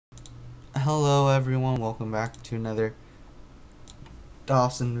Hello everyone, welcome back to another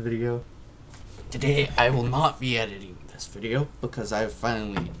Dawson video. Today I will not be editing this video because I've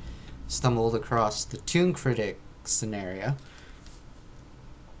finally stumbled across the Toonkriticy scenario.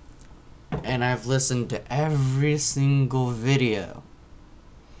 And I've listened to every single video.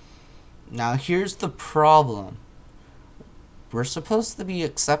 Now here's the problem. We're supposed to be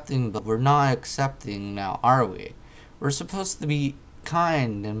accepting, but we're not accepting now, are we? We're supposed to be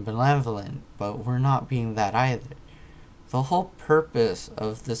kind and benevolent, but we're not being that either. The whole purpose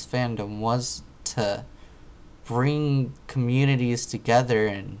of this fandom was to bring communities together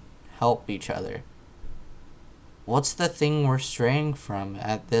and help each other. What's the thing we're straying from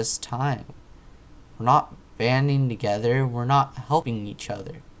at this time? We're not banding together, we're not helping each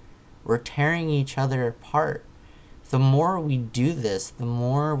other. We're tearing each other apart. The more we do this, the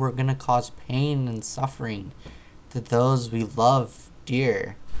more we're gonna cause pain and suffering to those we love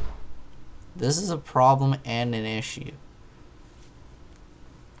dear. This is a problem and an issue.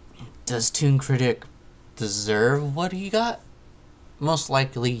 Does Toonkriticy deserve what he got? Most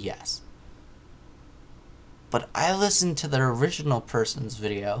likely, yes. But I listened to the original person's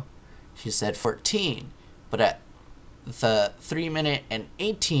video. She said 14, but at the 3-minute and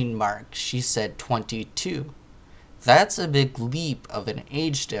 18 mark, she said 22. That's a big leap of an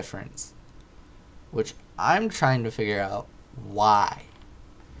age difference, which I'm trying to figure out why.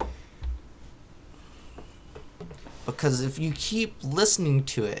 Because if you keep listening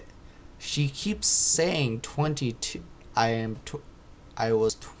to it, she keeps saying 22. I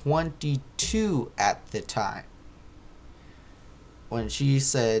was 22 at the time, when she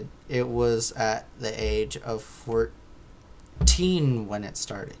said it was at the age of 14 when it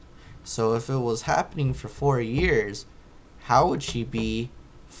started. So if it was happening for 4 years, how would she be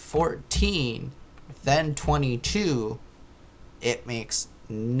 14, then 22? It makes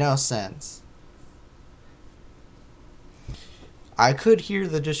no sense. I could hear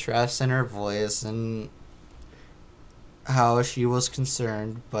the distress in her voice and how she was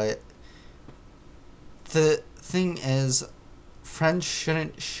concerned, but the thing is, friends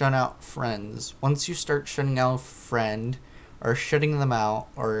shouldn't shut out friends. Once you start shutting out a friend, or shutting them out,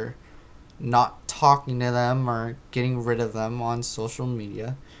 or not talking to them, or getting rid of them on social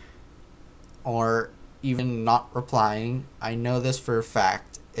media, or even not replying, I know this for a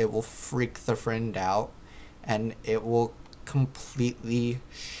fact, it will freak the friend out, and it will completely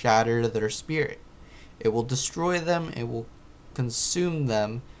shatter their spirit. It will destroy them, it will consume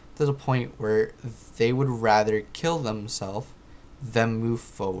them to the point where they would rather kill themselves than move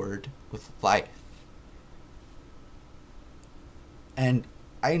forward with life. And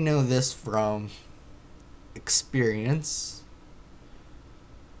I know this from experience,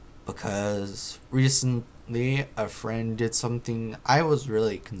 because recently a friend did something I was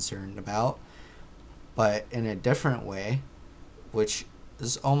really concerned about, but in a different way, which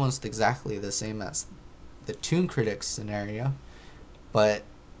is almost exactly the same as the Toonkriticy scenario, but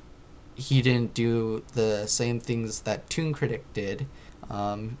he didn't do the same things that Toonkriticy did.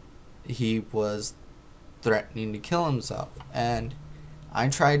 He was threatening to kill himself, and I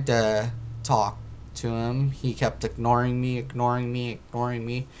tried to talk to him. He kept ignoring me,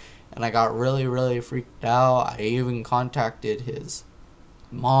 and I got really freaked out. I even contacted his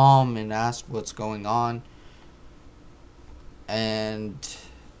mom and asked what's going on, and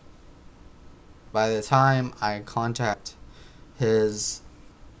by the time I contact his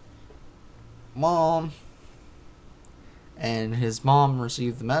mom and his mom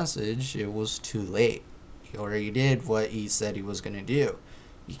received the message, it was too late. He already did what he said he was going to do.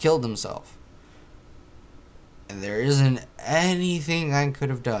 He killed himself. And there isn't anything I could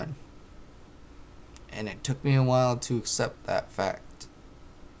have done. And it took me a while to accept that fact.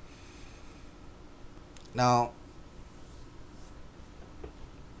 Now,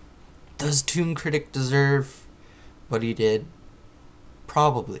 does Toonkriticy deserve what he did?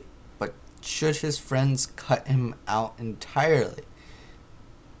 Probably. But should his friends cut him out entirely?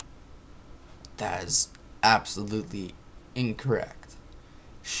 That is absolutely incorrect.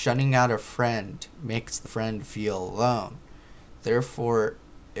 Shutting out a friend makes the friend feel alone. Therefore,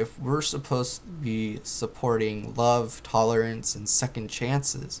 if we're supposed to be supporting love, tolerance, and second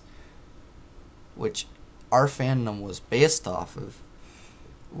chances, which our fandom was based off of,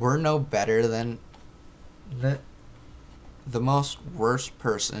 we're no better than the most worst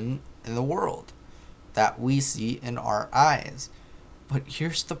person in the world that we see in our eyes. But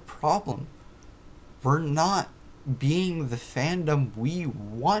here's the problem. We're not being the fandom we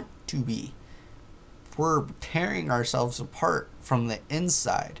want to be. We're tearing ourselves apart from the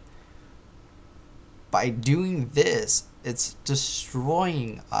inside. By doing this, it's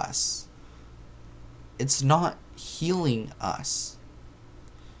destroying us. It's not healing us.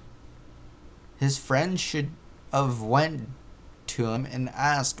 His friends should have went to him and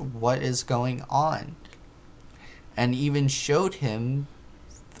asked what is going on, and even showed him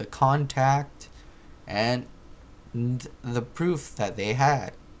the contact and the proof that they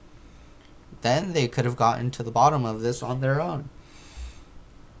had. Then they could have gotten to the bottom of this on their own.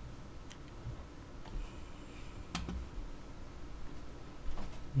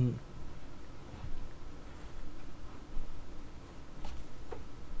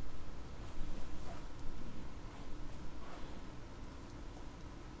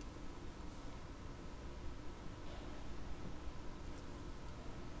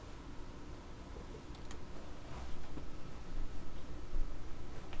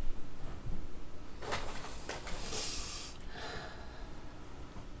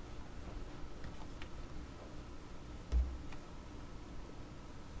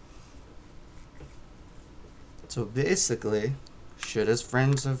 So basically, should his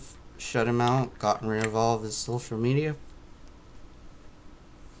friends have shut him out, gotten rid of all of his social media?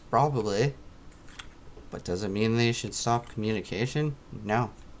 Probably. But does it mean they should stop communication? No.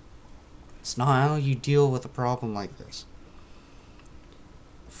 It's not how you deal with a problem like this.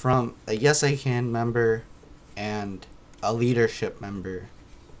 From a Yes I Can member and a leadership member,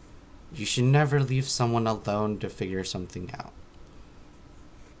 you should never leave someone alone to figure something out.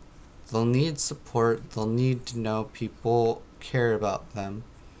 They'll need support, they'll need to know people care about them.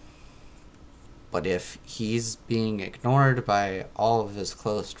 But if he's being ignored by all of his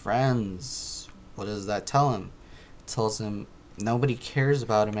close friends, what does that tell him? It tells him nobody cares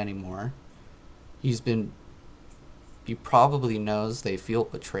about him anymore. He probably knows they feel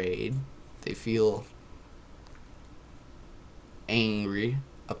betrayed. They feel angry,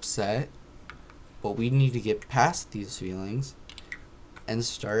 upset. But we need to get past these feelings and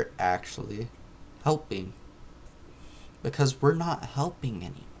start actually helping. Because we're not helping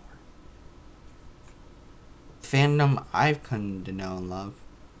anymore. Fandom I've come to know and love.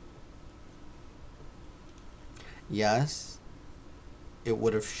 Yes, it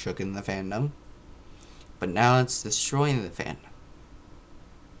would have shooken the fandom, but now it's destroying the fandom.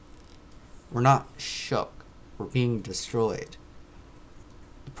 We're not shook, we're being destroyed.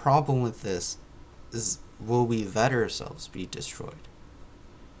 The problem with this is, will we let ourselves be destroyed?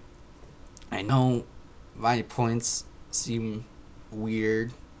 I know my points seem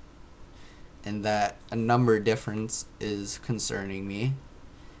weird and that a number difference is concerning me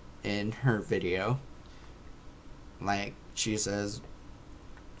in her video. Like, she says,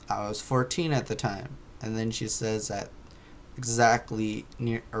 I was 14 at the time, and then she says at exactly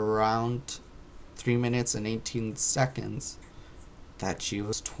around 3 minutes and 18 seconds that she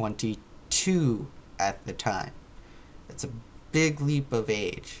was 22 at the time. It's a big leap of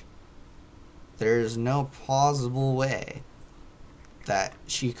age. There's no plausible way that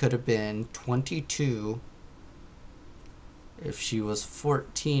she could have been 22 if she was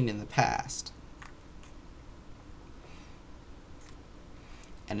 14 in the past.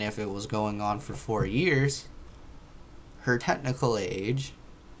 And if it was going on for 4 years, her technical age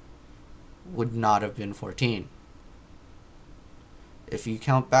would not have been 14. If you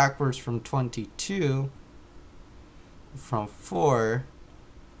count backwards from 22, from 4,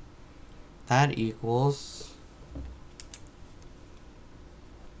 that equals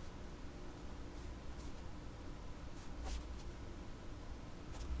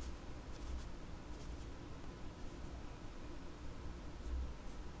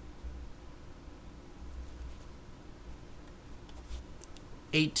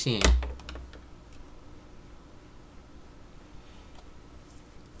 18.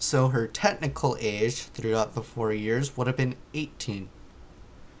 So her technical age throughout the 4 years would have been 18.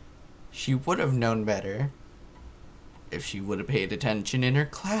 She would have known better if she would have paid attention in her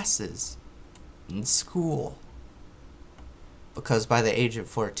classes, in school. Because by the age of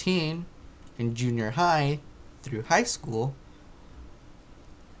 14, in junior high through high school,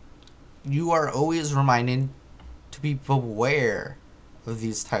 you are always reminded to be beware of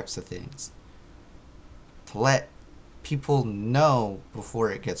these types of things. To let people know before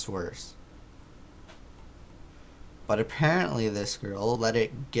it gets worse. But apparently this girl let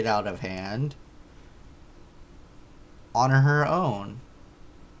it get out of hand on her own.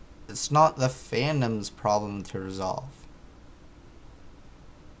 It's not the fandom's problem to resolve.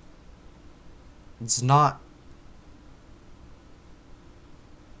 It's not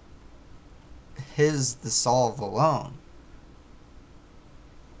his to solve alone.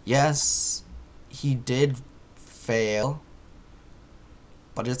 Yes, he did fail,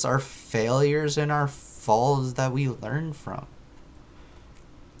 but it's our failures and our falls that we learn from.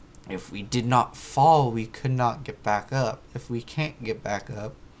 If we did not fall, we could not get back up. If we can't get back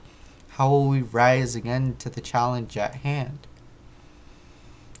up, how will we rise again to the challenge at hand?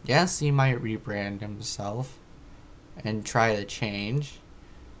 Yes, he might rebrand himself and try to change,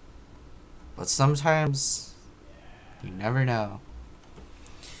 but sometimes you never know.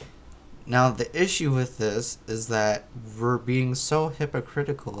 Now, the issue with this is that we're being so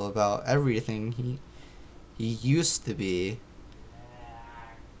hypocritical about everything he used to be.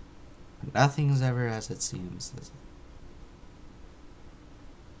 Nothing's ever as it seems, is it?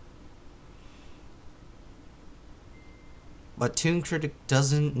 But Toonkriticy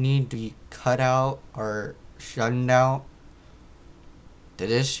doesn't need to be cut out or shunned out. Did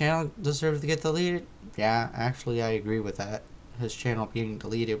his channel deserve to get deleted? Yeah, actually I agree with that. His channel being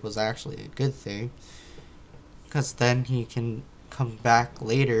deleted was actually a good thing, because then he can come back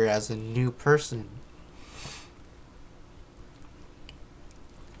later as a new person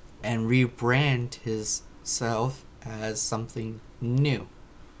and rebrand himself as something new.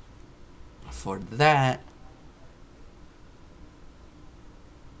 For that,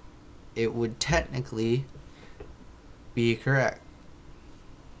 it would technically be correct.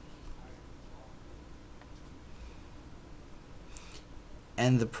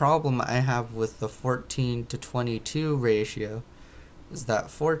 And the problem I have with the 14 to 22 ratio is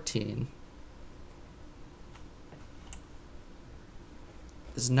that 14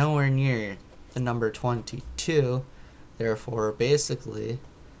 is nowhere near the number 22. Therefore, basically,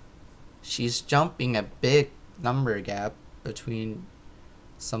 she's jumping a big number gap between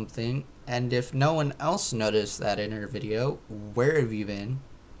something. And if no one else noticed that in her video, where have you been?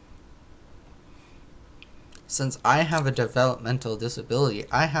 Since I have a developmental disability,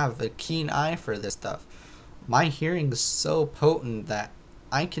 I have a keen eye for this stuff. My hearing is so potent that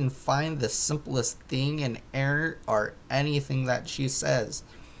I can find the simplest thing in error or anything that she says.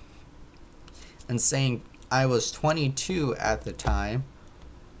 And saying I was 22 at the time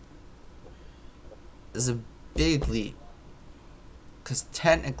is a big leap, because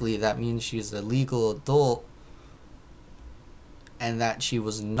technically that means she's a legal adult and that she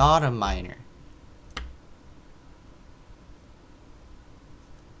was not a minor.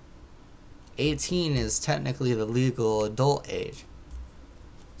 '18 is technically the legal adult age.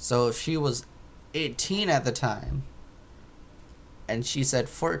 So if she was 18 at the time and she said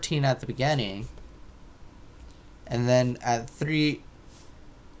 14 at the beginning, and then at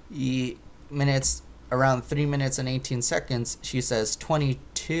around 3 minutes and 18 seconds she says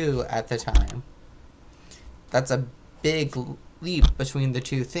 22 at the time, that's a big leap between the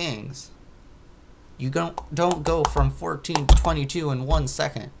two things. You don't go from 14 to 22 in 1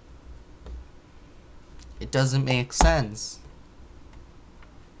 second. It doesn't make sense.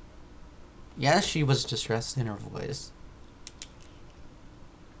 Yes, she was distressed in her voice.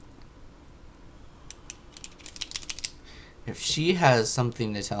 If she has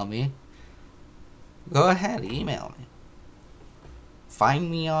something to tell me, go ahead, email me. Find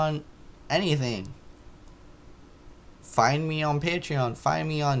me on anything. Find me on Patreon. Find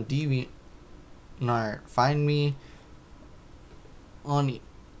me on DeviantArt. Find me on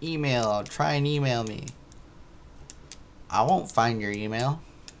email. Try and email me. I won't find your email.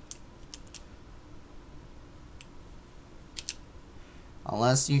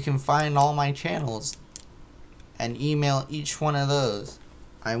 Unless you can find all my channels and email each one of those,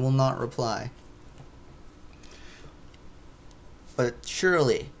 I will not reply. But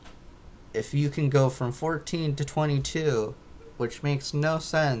surely, if you can go from 14 to 22, which makes no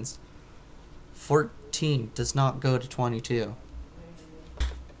sense, 14 does not go to 22.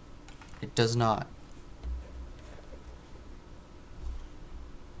 It does not.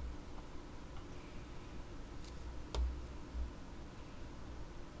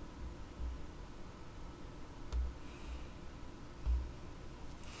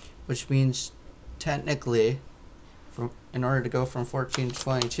 Which means, technically, in order to go from 14 to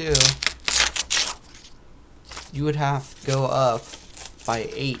 22, you would have to go up by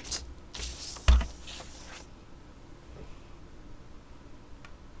 8.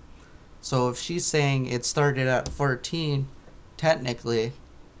 So if she's saying it started at 14, technically,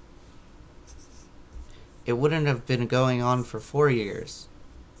 it wouldn't have been going on for 4 years.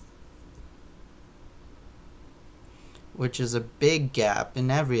 Which is a big gap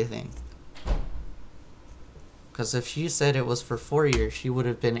in everything. Because if she said it was for 4 years, she would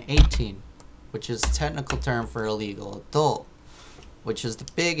have been 18, which is a technical term for a legal adult, which is the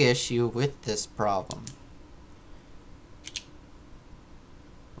big issue with this problem.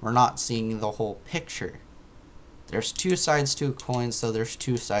 We're not seeing the whole picture. There's two sides to a coin, so there's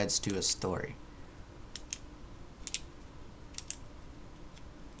two sides to a story.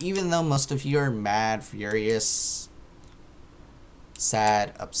 even though most of you are mad, furious,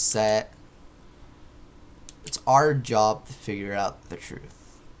 sad, upset, it's our job to figure out the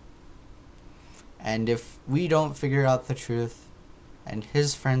truth. And if we don't figure out the truth, and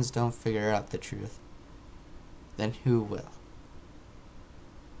his friends don't figure out the truth, then who will?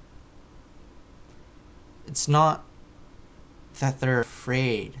 It's not that they're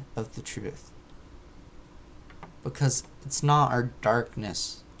afraid of the truth, because it's not our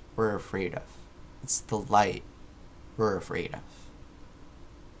darkness we're afraid of. It's the light we're afraid of.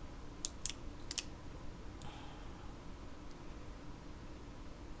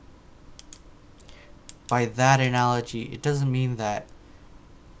 By that analogy, it doesn't mean that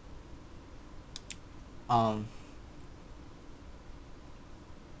I'm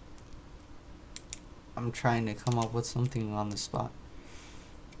trying to come up with something on the spot.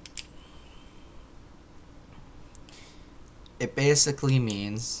 It basically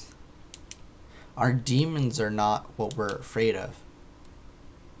means our demons are not what we're afraid of.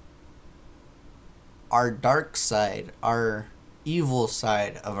 Our dark side, our evil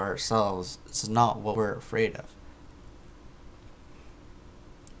side of ourselves is not what we're afraid of.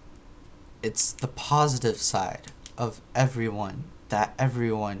 It's the positive side of everyone that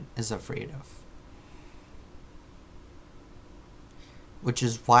everyone is afraid of. Which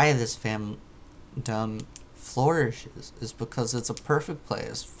is why this fandom flourishes, is because it's a perfect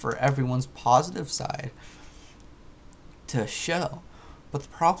place for everyone's positive side to show. But the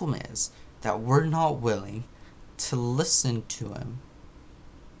problem is that we're not willing to listen to him.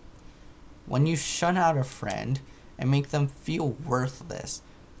 When you shut out a friend and make them feel worthless,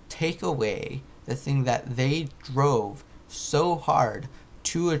 take away the thing that they drove so hard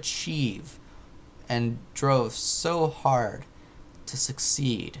to achieve and drove so hard to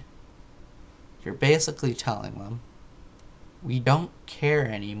succeed, you're basically telling them, we don't care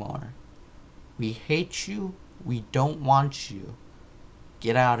anymore. We hate you. We don't want you.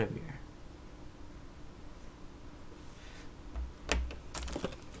 Get out of here.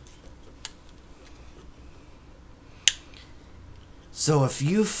 So if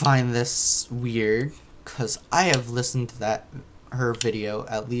you find this weird, because I have listened to her video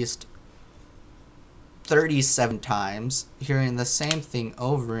at least 37 times, hearing the same thing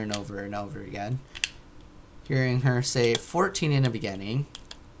over and over and over again, hearing her say 14 in the beginning,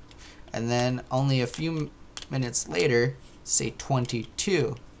 and then only a few minutes later say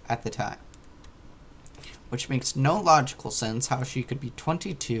 22 at the time, which makes no logical sense how she could be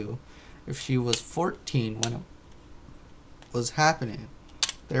 22 if she was 14 when it was happening.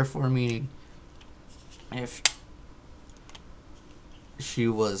 Therefore meaning if she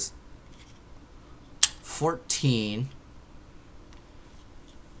was 14,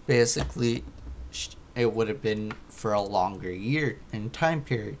 basically it would have been for a longer year and time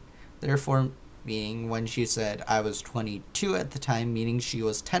period. Therefore meaning when she said I was 22 at the time, meaning she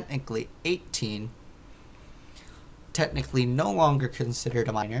was technically 18, technically no longer considered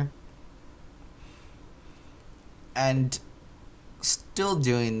a minor, and still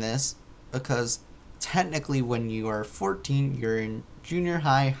doing this because technically when you are 14 you're in junior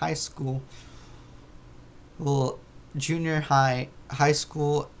high, high school, high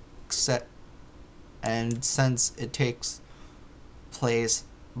school, and since it takes place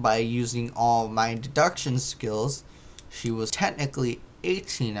by using all my deduction skills, she was technically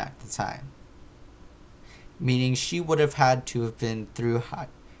 18 at the time, meaning she would have had to have been through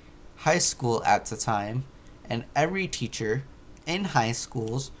high school at the time, and every teacher in high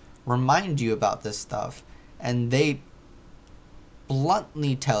schools remind you about this stuff, and they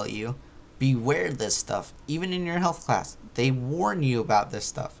bluntly tell you, beware this stuff. Even in your health class, they warn you about this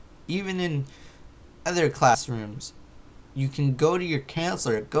stuff. Even in other classrooms, you can go to your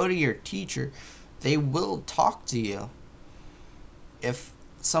counselor, go to your teacher. They will talk to you. If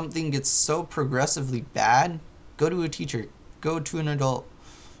something gets so progressively bad, go to a teacher, go to an adult.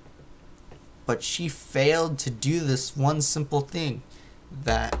 But she failed to do this one simple thing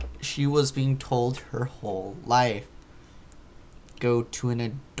that she was being told her whole life. Go to an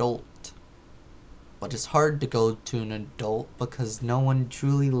adult. But it's hard to go to an adult because no one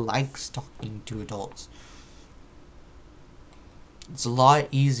truly likes talking to adults. It's a lot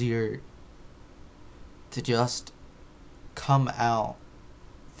easier to just come out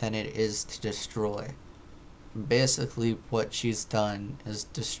than it is to destroy. Basically what she's done is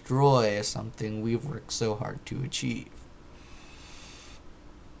destroy something we've worked so hard to achieve.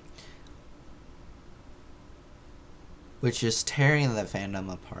 Which is tearing the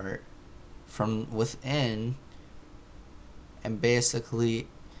fandom apart from within and basically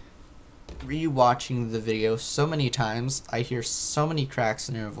rewatching the video so many times, I hear so many cracks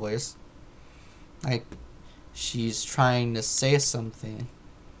in her voice. Like, she's trying to say something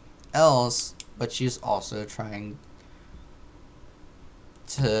else, but she's also trying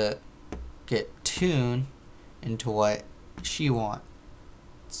to get tuned into what she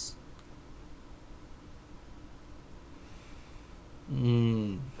wants.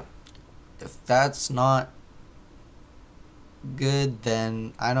 If that's not good,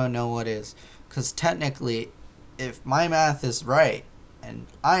 then I don't know what is. Because technically, if my math is right, and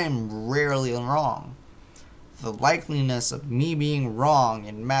I am rarely wrong, the likeliness of me being wrong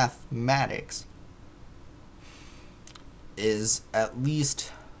in mathematics is at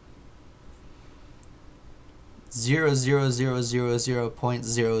least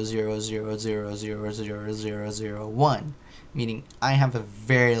 0.000000000001, meaning I have a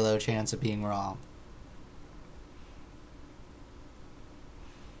very low chance of being wrong.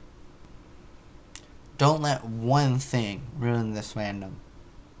 Don't let one thing ruin this fandom.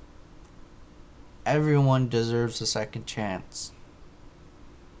 Everyone deserves a second chance.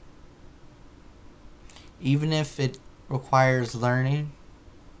 Even if it requires learning,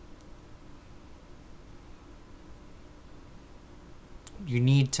 you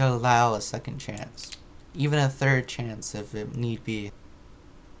need to allow a second chance. Even a third chance if it need be.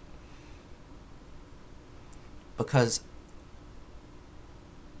 Because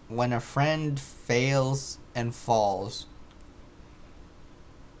when a friend fails and falls,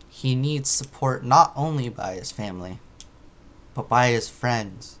 he needs support not only by his family, but by his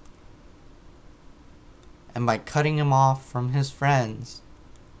friends. And by cutting him off from his friends,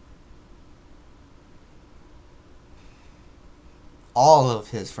 all of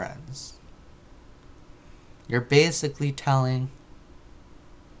his friends, you're basically telling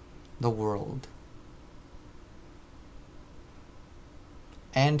the world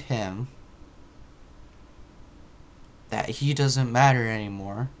and him that he doesn't matter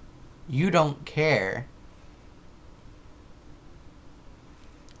anymore. You don't care.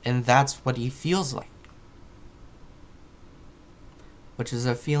 And that's what he feels like. Which is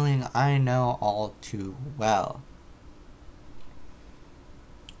a feeling I know all too well.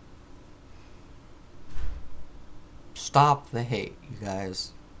 Stop the hate, you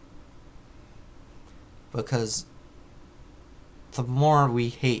guys. Because the more we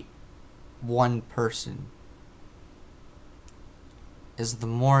hate one person, is the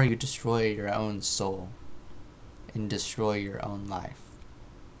more you destroy your own soul and destroy your own life.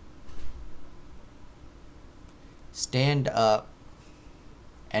 Stand up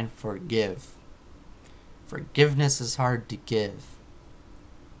and forgive. Forgiveness is hard to give.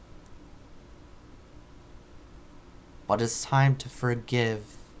 But it's time to forgive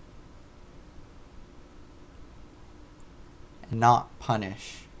and not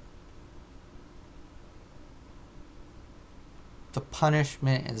punish. The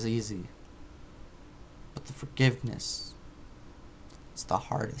punishment is easy, but the forgiveness is the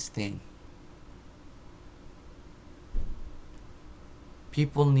hardest thing.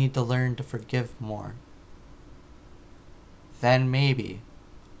 People need to learn to forgive more. Then maybe,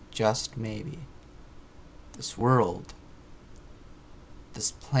 just maybe, this world,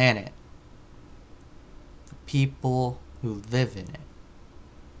 this planet, the people who live in it,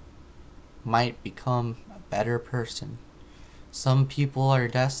 might become a better person. Some people are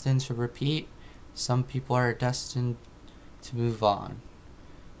destined to repeat, some people are destined to move on.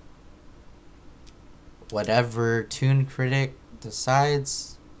 Whatever Toonkriticy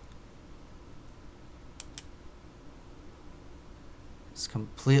decides is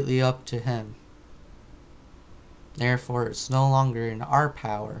completely up to him. Therefore, it's no longer in our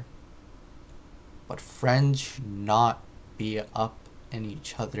power. But friends should not be up in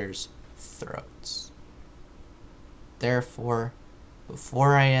each other's throats. Therefore,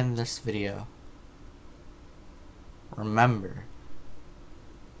 before I end this video, remember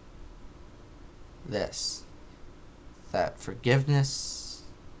this, that forgiveness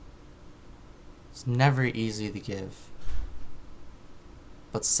is never easy to give.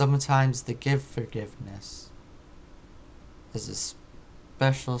 But sometimes to give forgiveness is a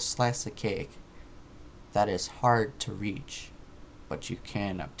special slice of cake that is hard to reach, but you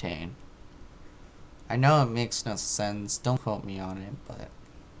can obtain. I know it makes no sense, don't quote me on it, but...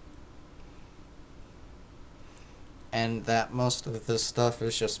 And that most of this stuff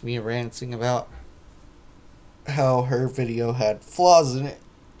is just me ranting about how her video had flaws in it.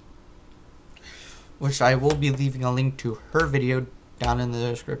 Which I will be leaving a link to her video down in the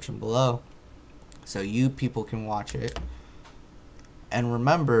description below, so you people can watch it. And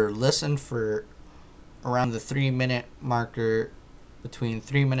remember, listen for around the 3-minute marker between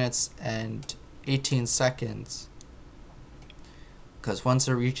 3 minutes and 18 seconds, because once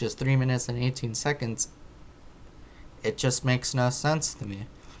it reaches 3 minutes and 18 seconds, it just makes no sense to me.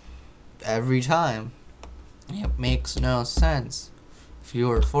 Every time. It makes no sense. If you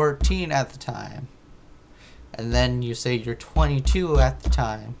were 14 at the time, and then you say you're 22 at the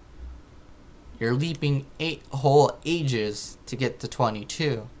time, you're leaping 8 whole ages to get to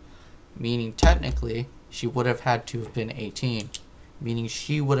 22. Meaning technically, she would have had to have been 18. Meaning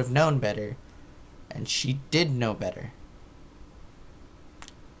she would have known better. And she did know better.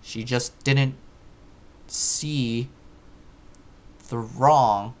 She just didn't see the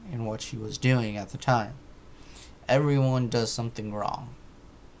wrong in what she was doing at the time. Everyone does something wrong.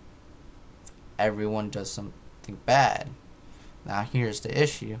 Everyone does something bad. Now here's the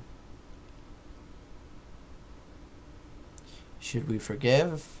issue. Should we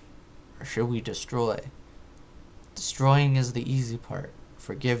forgive or should we destroy? Destroying is the easy part.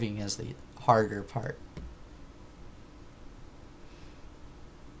 Forgiving is the harder part.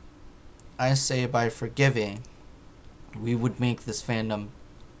 I say by forgiving, we would make this fandom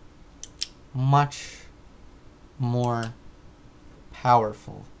much more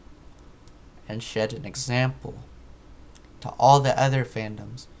powerful and shed an example to all the other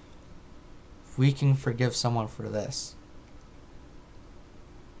fandoms. If we can forgive someone for this,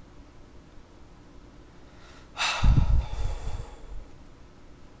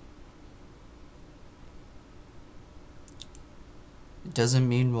 it doesn't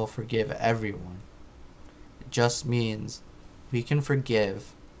mean we'll forgive everyone. It just means we can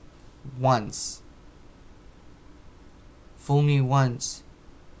forgive once. Fool me once,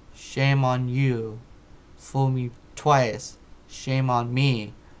 shame on you. Fool me twice, shame on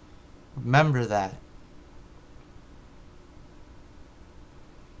me. Remember that.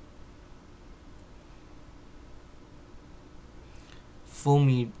 Fool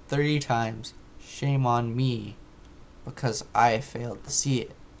me 30 times, shame on me, because I failed to see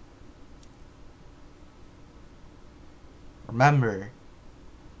it. Remember,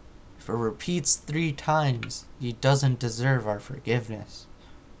 if it repeats 3 times, he doesn't deserve our forgiveness,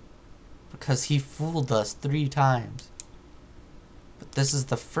 because he fooled us 3 times. But this is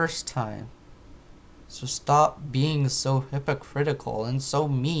the first time. So stop being so hypocritical and so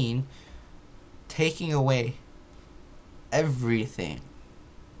mean, taking away everything.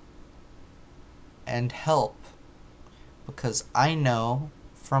 And help. Because I know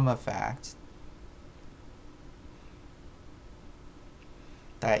from a fact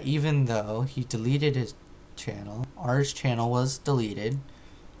that even though he deleted his channel, ours channel was deleted,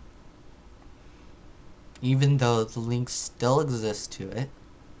 even though the links still exist to it,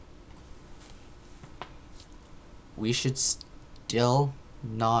 we should still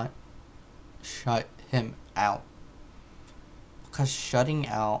not shut him out. Because shutting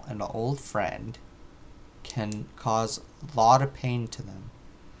out an old friend can cause a lot of pain to them.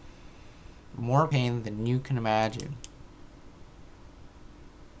 More pain than you can imagine.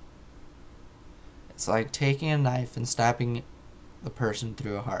 It's like taking a knife and stabbing the person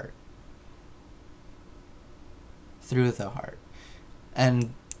through the heart.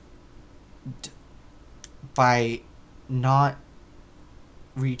 And by not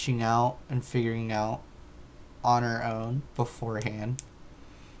reaching out and figuring out on our own beforehand,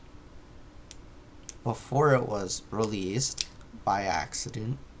 before it was released by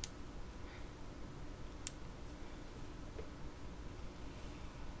accident,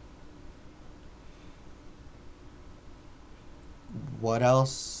 what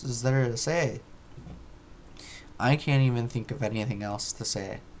else is there to say? I can't even think of anything else to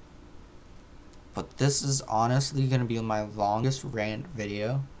say. But this is honestly going to be my longest rant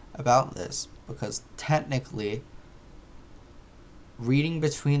video about this, because technically, reading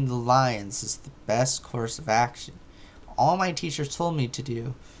between the lines is the best course of action. All my teachers told me to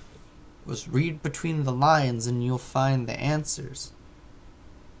do was read between the lines and you'll find the answers.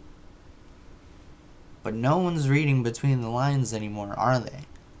 But no one's reading between the lines anymore, are they?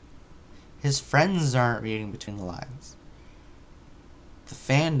 His friends aren't reading between the lines. The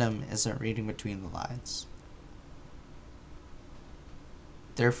fandom isn't reading between the lines.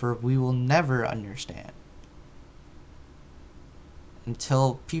 Therefore, we will never understand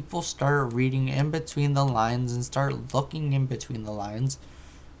until people start reading in between the lines and start looking in between the lines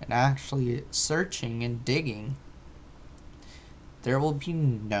and actually searching and digging. There will be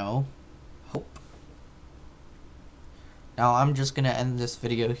no hope. Now, I'm just gonna end this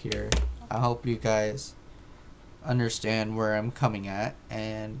video here. I hope you guys understand where I'm coming at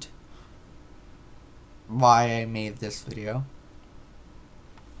and why I made this video.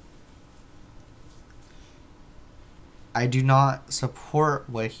 I do not support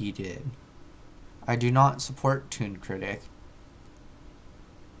what he did. I do not support Toonkriticy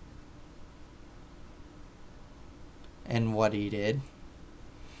and what he did.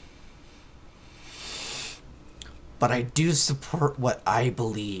 But I do support what I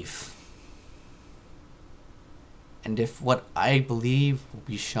believe. And if what I believe will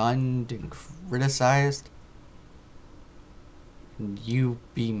be shunned and criticized, and you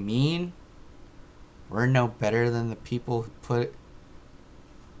be mean, we're no better than the people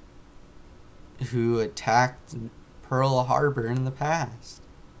who attacked Pearl Harbor in the past.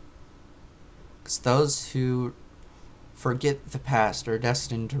 Because those who forget the past are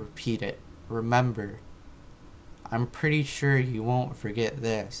destined to repeat it. Remember, I'm pretty sure you won't forget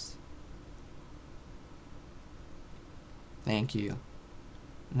this. Thank you,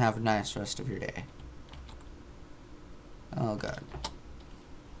 and have a nice rest of your day. Oh God.